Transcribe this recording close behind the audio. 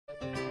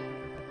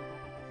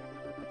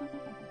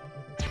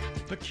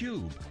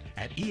theCUBE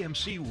at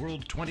EMC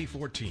World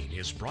 2014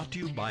 is brought to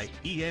you by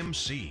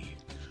EMC.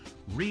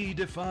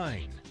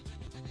 Redefine.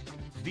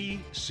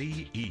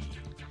 VCE.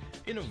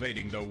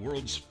 Innovating the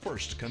world's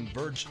first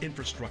converged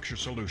infrastructure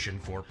solution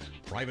for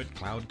private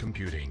cloud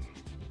computing.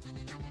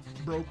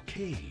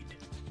 Brocade.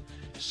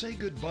 Say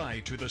goodbye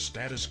to the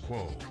status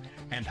quo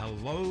and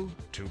hello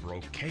to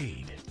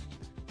Brocade.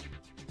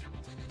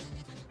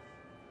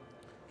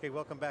 Okay,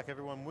 welcome back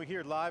everyone. We're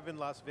here live in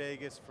Las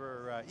Vegas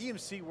for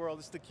EMC World.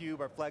 This is theCUBE,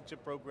 our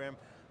flagship program,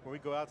 where we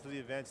go out to the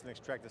events and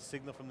extract the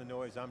signal from the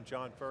noise. I'm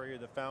John Furrier,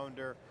 the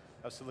founder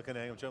of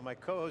SiliconANGLE. Joined by my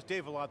co-host,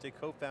 Dave Vellante,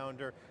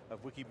 co-founder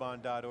of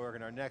wikibon.org,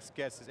 and our next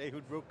guest is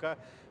Ehud Rokach,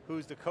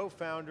 who's the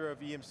co-founder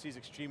of EMC's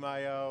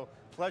Xtremio.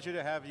 Pleasure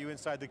to have you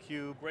inside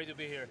theCUBE. Great to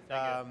be here,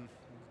 thank you.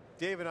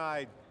 Dave and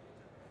I,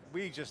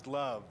 we just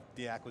love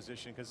the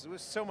acquisition because there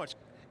was so much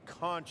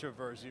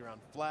controversy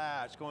around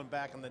flash going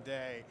back in the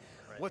day.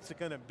 Right. What's it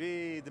going to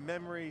be? The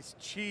memory's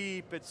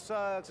cheap, it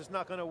sucks, it's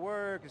not going to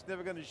work, it's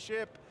never going to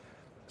ship.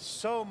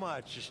 So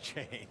much has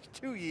changed,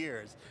 2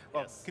 years.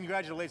 Well, yes.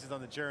 Congratulations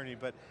on the journey,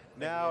 but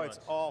now it's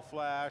all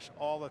flash,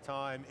 all the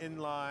time,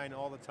 inline,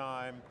 all the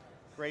time.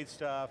 Great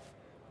stuff.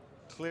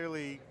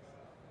 Clearly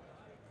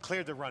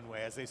cleared the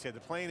runway, as they say. The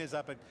plane is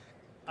up at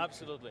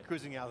absolutely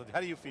cruising altitude.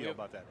 How do you feel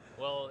about that?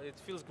 Well, it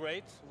feels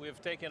great.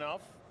 We've taken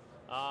off.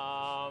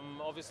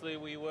 Obviously,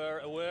 we were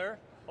aware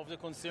of the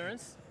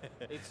concerns.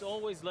 It's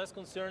always less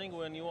concerning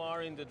when you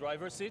are in the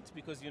driver's seat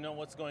because you know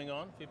what's going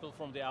on. People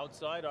from the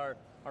outside are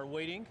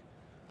waiting.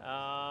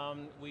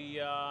 We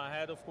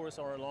had, of course,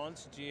 our launch,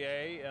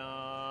 GA,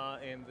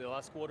 in the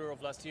last quarter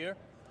of last year.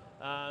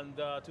 And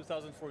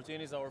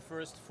 2014 is our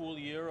first full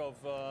year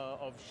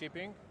of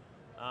shipping.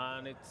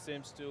 And it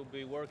seems to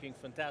be working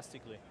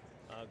fantastically.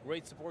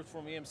 Great support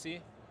from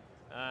EMC,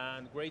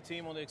 and great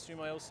team on the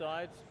Xtremio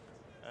side.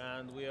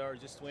 And we are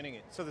just winning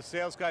it. So the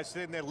sales guys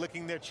sitting there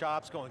licking their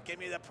chops going, give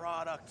me the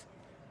product.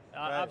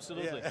 Right?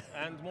 Absolutely, yeah.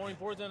 And more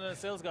important than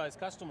sales guys,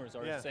 customers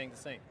are saying the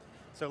same.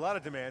 So a lot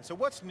of demand. So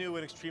what's new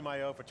in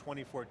Xtremio for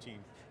 2014?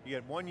 You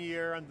had 1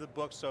 year under the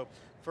book, so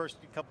first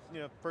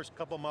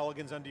couple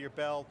mulligans under your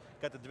belt,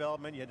 got the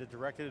development, you had the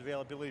directed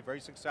availability,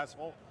 very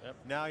successful. Yep.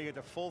 Now you had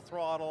the full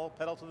throttle,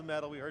 pedal to the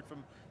metal, we heard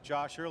from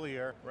Josh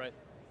earlier. Right.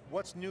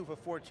 What's new for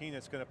 14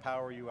 that's going to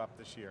power you up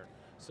this year?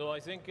 So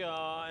I think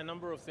a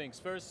number of things.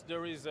 First,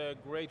 there is a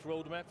great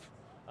roadmap.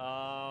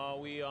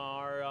 We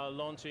are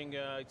launching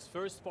its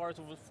first part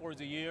of it for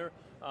the year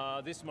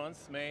this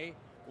month, May,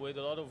 with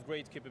a lot of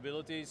great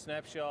capabilities,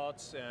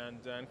 snapshots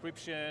and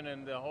encryption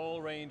and the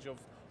whole range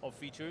of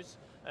features.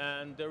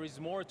 And there is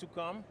more to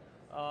come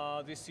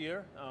this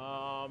year.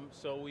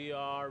 So we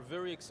are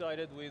very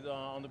excited with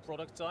on the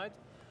product side.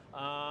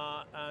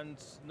 And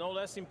no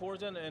less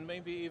important, and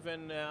maybe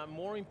even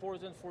more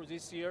important for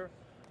this year,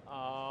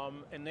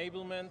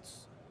 enablement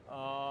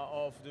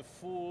of the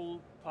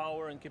full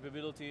power and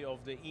capability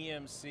of the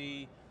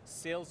EMC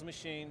sales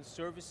machine,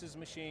 services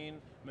machine,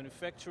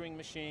 manufacturing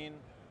machine,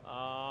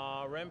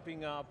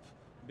 ramping up,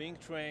 being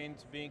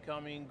trained,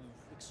 becoming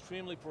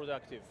extremely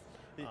productive.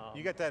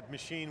 You got that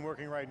machine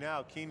working right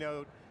now,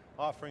 Keynote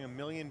offering $1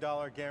 million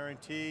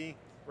guarantee.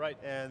 Right.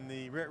 And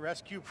the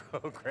rescue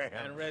program.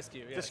 And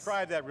rescue, yes.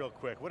 Describe that real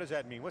quick. What does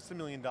that mean? What's the $1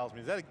 million mean?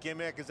 Is that a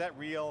gimmick? Is that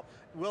real?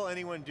 Will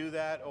anyone do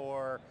that,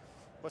 or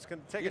what's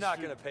going to take? You're not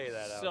going to pay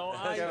that out. So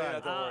you don't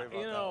have to worry about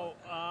you know,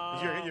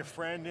 is your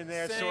friend in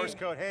there? Source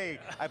code. Hey,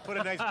 I put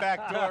a nice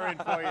back door in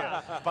for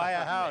you. Buy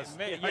a house.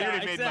 Yeah,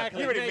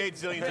 you already made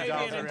zillions of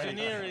dollars maybe an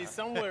already. engineer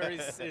somewhere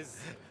is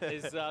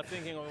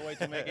thinking of a way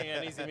to making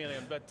an easy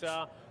million,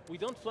 but. We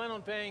don't plan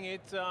on paying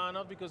it,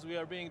 not because we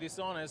are being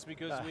dishonest,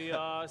 because we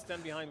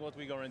stand behind what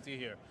we guarantee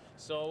here.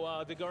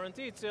 So the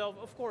guarantee itself,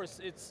 of course,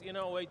 it's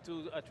a way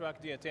to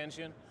attract the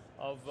attention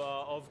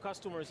of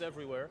customers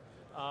everywhere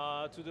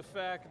to the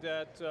fact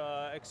that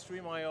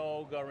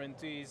Xtremio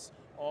guarantees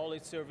all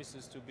its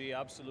services to be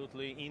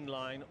absolutely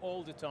inline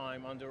all the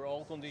time, under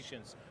all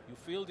conditions. You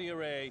fill the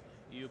array,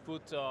 you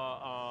put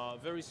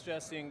very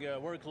stressing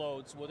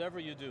workloads, whatever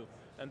you do.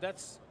 And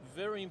that's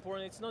very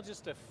important. It's not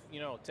just a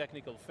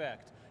technical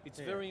fact. It's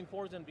very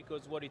important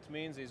because what it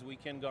means is we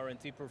can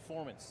guarantee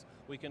performance.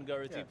 We can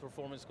guarantee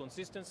performance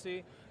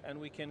consistency, and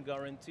we can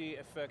guarantee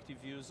effective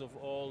use of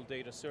all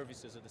data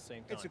services at the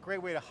same time. It's a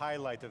great way to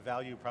highlight the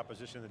value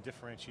proposition and the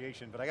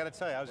differentiation, but I got to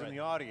tell you, I was in the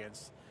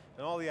audience,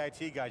 and all the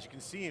IT guys, you can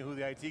see who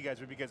the IT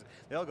guys were because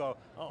they'll go,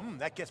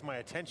 that gets my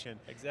attention.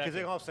 Exactly. Because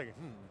they're all saying,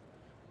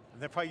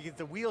 and then probably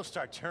the wheels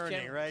start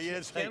turning, right?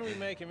 Can we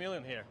make $1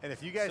 million here? And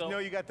if you guys know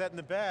you got that in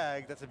the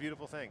bag, that's a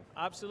beautiful thing.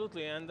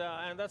 Absolutely, and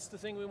that's the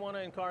thing we want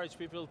to encourage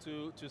people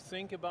to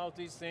think about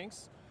these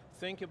things,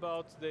 think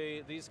about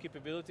these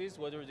capabilities,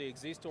 whether they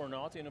exist or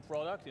not in a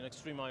product, in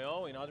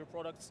Xtremio, in other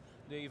products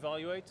they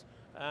evaluate,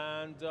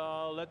 and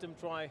let them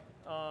try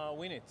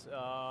win it.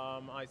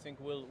 I think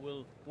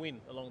we'll win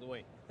along the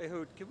way.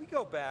 Ehud, can we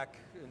go back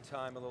in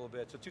time a little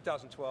bit? So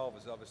 2012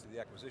 is obviously the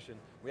acquisition.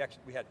 We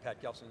had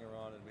Pat Gelsinger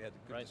on and we had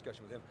a good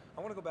discussion with him.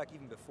 I want to go back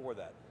even before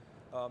that.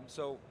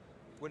 So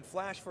when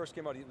Flash first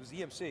came out, it was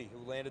EMC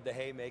who landed the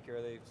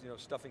Haymaker. They,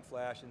 stuffing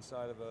Flash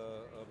inside of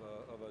a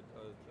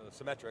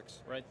Symmetrix.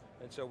 Right.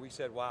 And so we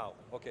said, wow,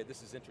 okay,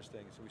 this is interesting.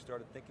 So we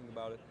started thinking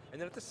about it.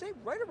 And then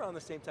right around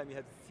the same time, you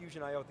had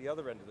Fusion IO at the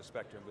other end of the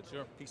spectrum with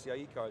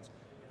PCIe cards.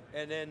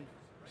 And then,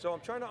 so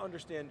I'm trying to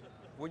understand,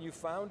 when you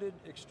founded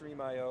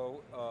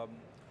Xtremio,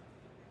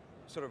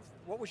 sort of,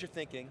 what was your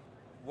thinking?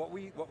 What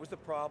was the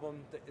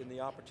problem and the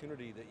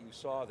opportunity that you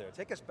saw there?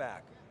 Take us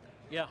back.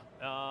 Yeah,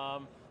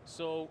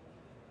 so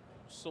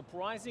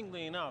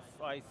surprisingly enough,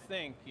 I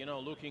think,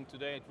 looking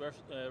today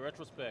at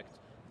retrospect,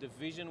 the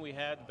vision we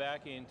had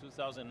back in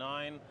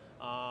 2009,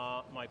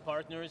 my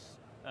partners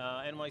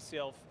and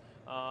myself,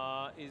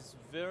 is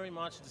very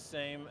much the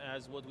same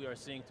as what we are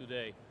seeing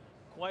today.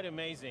 Quite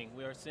amazing.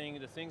 We are seeing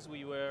the things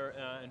we were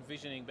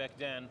envisioning back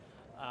then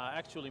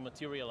actually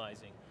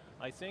materializing.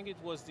 I think it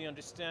was the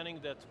understanding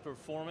that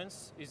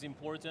performance is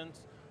important,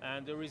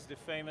 and there is the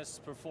famous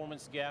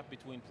performance gap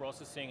between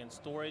processing and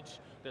storage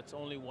that's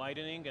only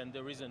widening, and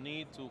there is a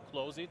need to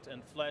close it,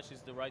 and Flash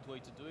is the right way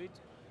to do it.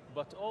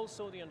 But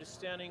also the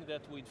understanding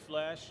that with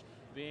Flash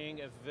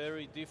being a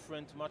very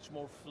different, much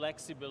more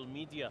flexible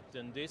media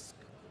than disk,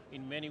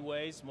 in many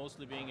ways,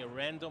 mostly being a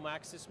random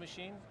access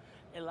machine,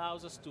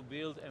 allows us to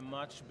build a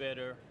much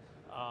better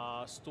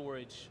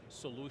storage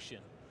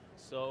solution.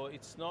 So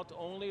it's not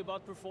only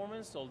about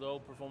performance, although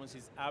performance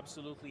is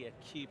absolutely a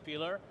key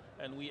pillar,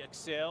 and we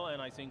excel,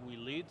 and I think we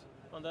lead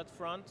on that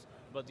front,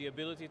 but the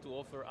ability to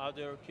offer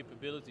other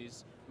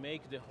capabilities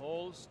make the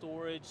whole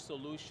storage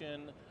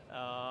solution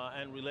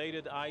and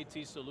related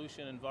IT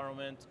solution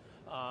environment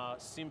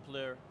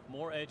simpler,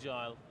 more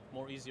agile,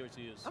 more easier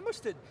to use. How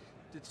much did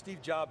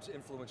Steve Jobs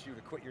influence you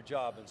to quit your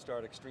job and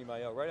start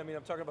Xtremio, right? I mean,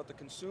 I'm talking about the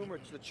consumer,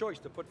 the choice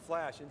to put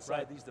Flash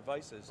inside these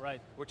devices,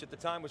 which at the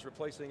time was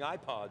replacing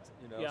iPods,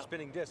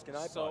 spinning disk and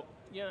iPod. So,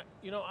 yeah,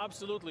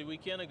 absolutely, we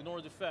can't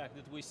ignore the fact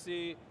that we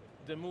see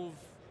the move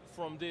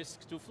from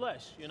disk to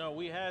Flash.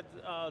 We had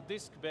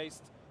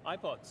disk-based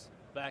iPods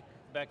back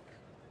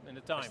in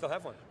the time. I still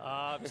have one.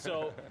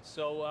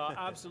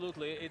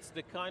 Absolutely, it's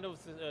the kind of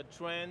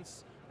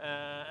trends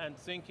and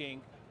thinking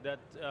that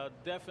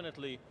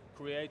definitely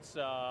creates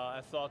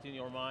a thought in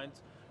your mind.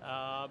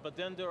 But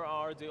then there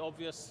are the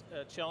obvious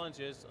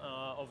challenges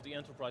of the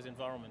enterprise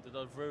environment that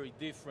are very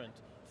different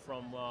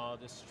from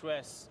the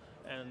stress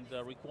and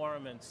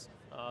requirements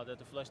that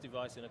the Flash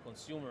device in a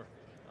consumer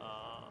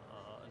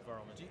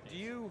environment.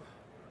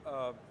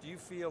 Do you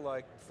feel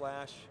like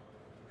Flash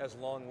has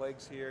long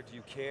legs here? Do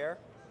you care?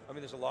 I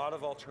mean, there's a lot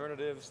of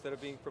alternatives that are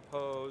being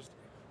proposed.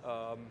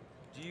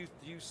 Do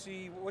you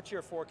see, what's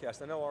your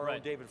forecast? I know our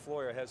own David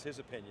Floyer has his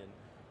opinion,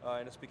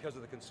 and it's because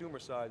of the consumer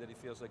side that he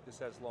feels like this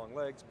has long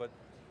legs, but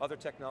other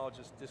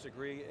technologists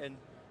disagree, and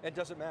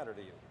does it matter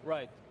to you?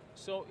 Right.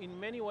 So in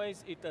many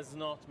ways, it does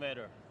not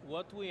matter.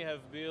 What we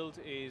have built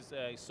is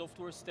a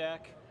software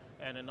stack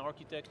and an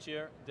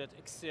architecture that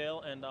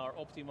excel and are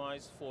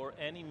optimized for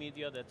any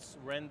media that's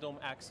random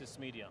access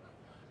media.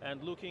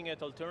 And looking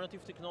at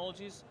alternative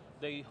technologies,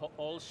 they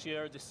all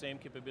share the same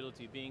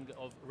capability, being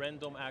of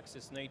random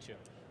access nature.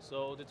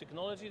 So the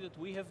technology that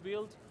we have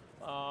built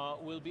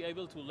will be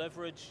able to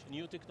leverage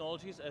new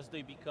technologies as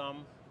they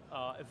become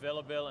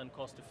available and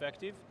cost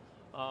effective.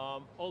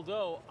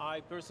 Although I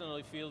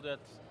personally feel that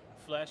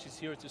Flash is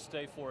here to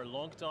stay for a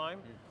long time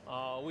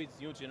with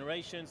new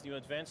generations, new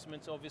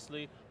advancements,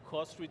 obviously,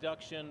 cost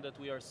reduction that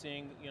we are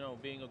seeing,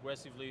 being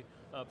aggressively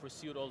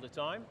pursued all the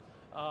time.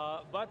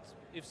 But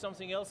if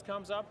something else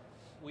comes up,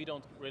 we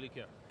don't really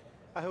care.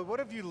 What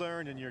have you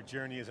learned in your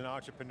journey as an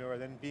entrepreneur,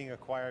 then being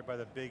acquired by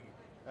the big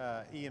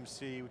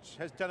EMC, which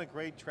has done has a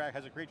great track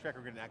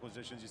record in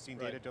acquisitions? You've seen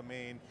Data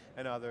Domain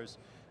and others.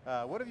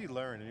 What have you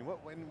learned? I mean,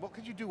 what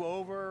could you do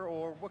over,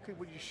 or what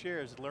would you share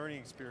as a learning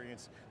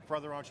experience for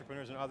other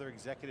entrepreneurs and other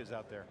executives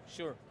out there?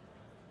 Sure.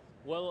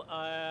 Well,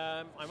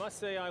 I must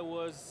say I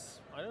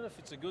don't know if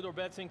it's a good or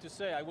bad thing to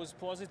say, I was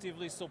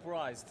positively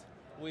surprised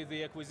with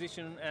the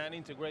acquisition and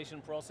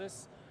integration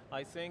process.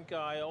 I think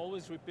I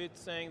always repeat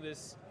saying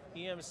this,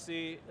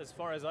 EMC, as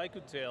far as I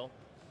could tell,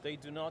 they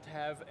do not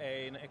have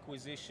an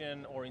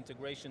acquisition or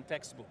integration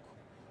textbook.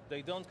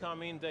 They don't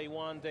come in day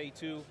one, day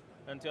two,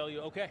 and tell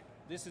you, okay,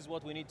 this is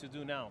what we need to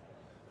do now.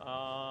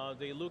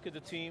 They look at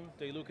the team,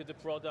 they look at the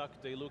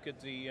product, they look at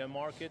the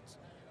market,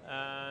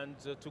 and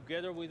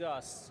together with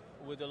us,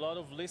 with a lot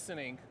of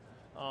listening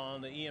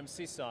on the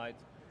EMC side,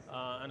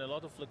 and a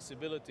lot of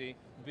flexibility,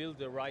 build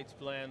the right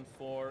plan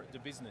for the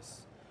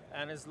business.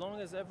 And as long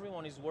as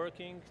everyone is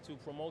working to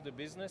promote the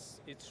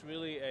business, it's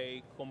really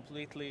a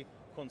completely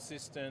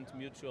consistent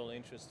mutual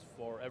interest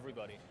for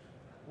everybody.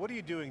 What are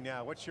you doing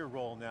now? What's your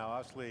role now?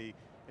 Obviously,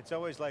 it's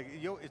always like,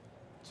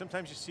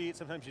 sometimes you see it,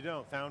 sometimes you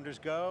don't. Founders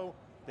go,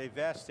 they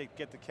vest, they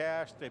get the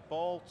cash, they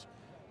bolt,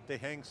 they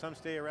hang, some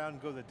stay around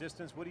and go the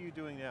distance. What are you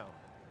doing now?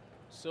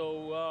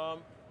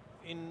 So,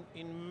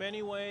 in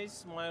many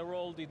ways, my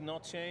role did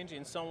not change.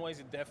 In some ways,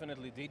 it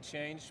definitely did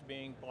change,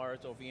 being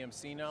part of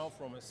EMC now,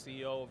 from a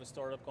CEO of a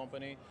startup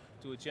company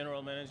to a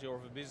general manager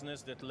of a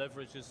business that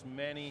leverages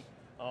many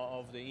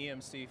of the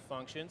EMC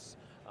functions.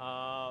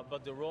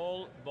 but the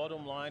role,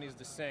 bottom line, is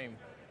the same.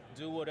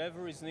 Do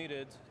whatever is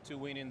needed to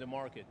win in the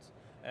market.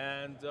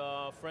 And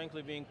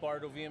frankly, being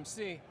part of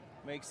EMC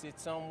makes it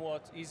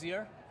somewhat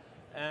easier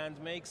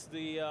and makes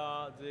the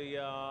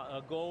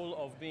goal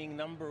of being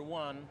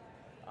 #1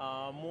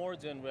 more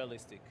than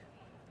realistic.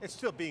 It's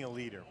still being a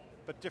leader,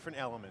 but different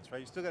elements, right?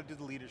 You still got to do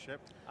the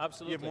leadership.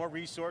 Absolutely. You have more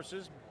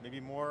resources, maybe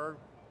more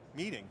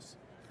meetings.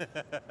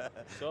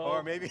 So,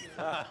 or maybe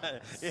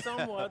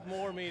somewhat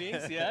more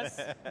meetings, yes.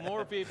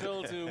 More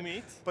people to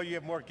meet. But you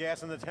have more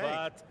gas in the tank.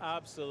 But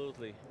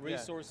absolutely.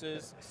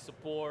 Resources,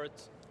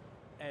 support,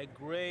 a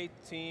great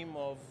team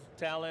of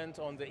talent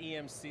on the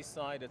EMC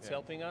side that's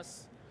helping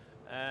us,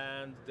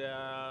 and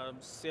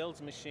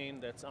sales machine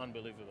that's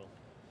unbelievable.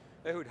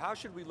 Ehud, how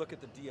should we look at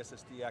the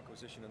DSSD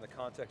acquisition in the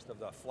context of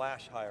the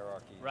flash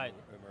hierarchy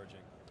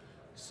emerging?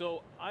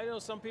 So I know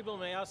some people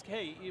may ask,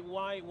 hey,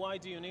 why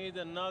do you need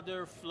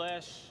another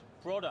flash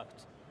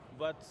product?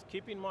 But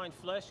keep in mind,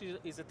 flash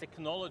is a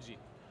technology.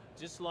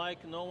 Just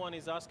like no one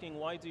is asking,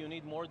 why do you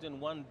need more than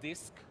one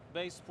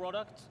disk-based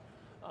product?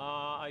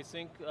 I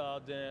think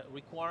the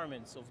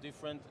requirements of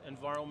different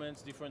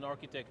environments, different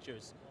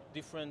architectures,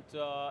 different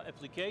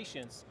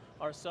applications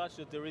are such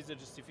that there is a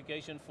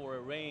justification for a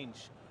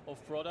range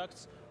of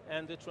products,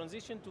 and the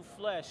transition to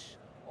flash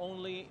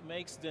only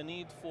makes the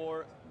need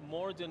for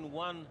more than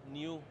one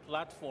new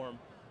platform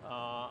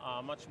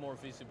much more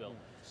visible.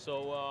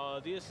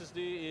 So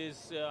DSSD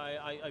is,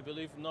 I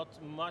believe, not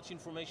much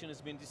information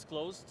has been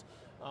disclosed,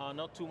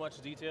 not too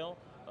much detail.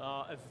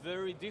 A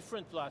very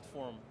different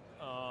platform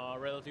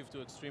relative to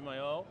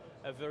Xtremio,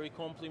 a very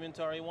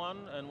complementary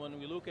one, and when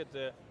we look at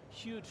the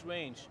huge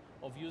range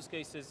of use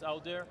cases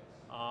out there,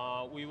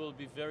 we will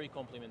be very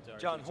complementary.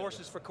 John,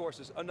 horses for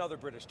courses, another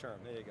British term,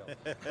 there you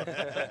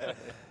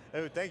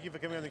go. Thank you for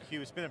coming on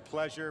theCUBE. It's been a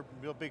pleasure,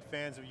 real big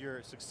fans of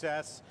your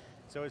success.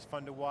 It's always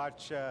fun to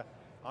watch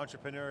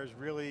entrepreneurs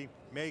really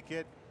make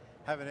it,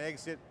 have an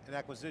exit, an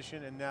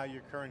acquisition, and now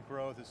your current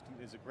growth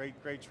is a great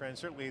trend.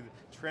 Certainly, the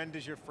trend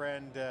is your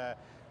friend,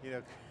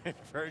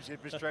 converged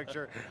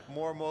infrastructure,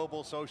 more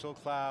mobile, social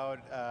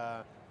cloud,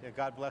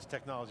 God bless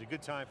technology.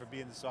 Good time for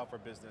being in the software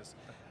business.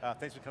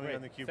 Thanks for coming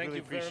on theCUBE, really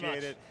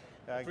appreciate it.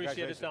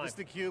 Appreciate the time. This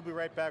is theCUBE, we'll be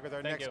right back with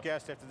our next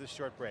guest after this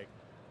short break.